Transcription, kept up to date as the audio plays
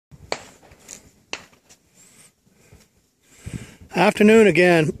Afternoon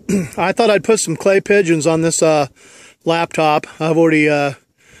again. I thought I'd put some clay pigeons on this laptop. I've already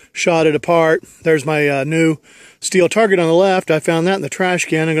shot it apart. There's my new steel target on the left. I found that in the trash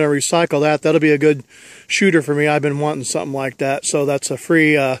can. I'm going to recycle that. That'll be a good shooter for me. I've been wanting something like that. So that's a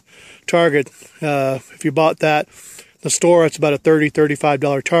free target. If you bought that in the store, it's about a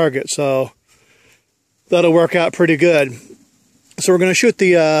 $30–$35 target. So that'll work out pretty good. So we're going to shoot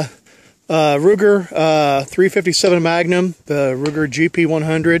the Ruger 357 Magnum, the Ruger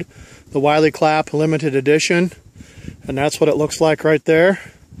GP100, the Wiley Clapp limited edition, and that's what it looks like right there.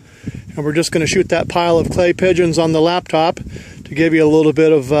 And we're just going to shoot that pile of clay pigeons on the laptop to give you a little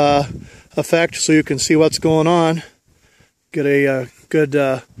bit of effect so you can see what's going on. Get a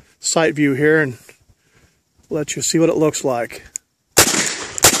good sight view here and let you see what it looks like.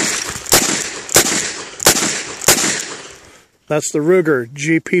 That's the Ruger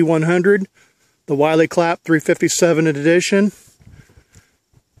GP100, the Wiley Clapp 357 edition.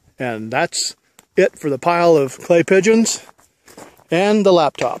 And that's it for the pile of clay pigeons and the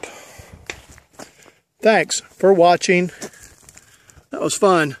laptop. Thanks for watching. That was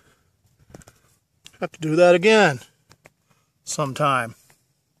fun. Have to do that again sometime.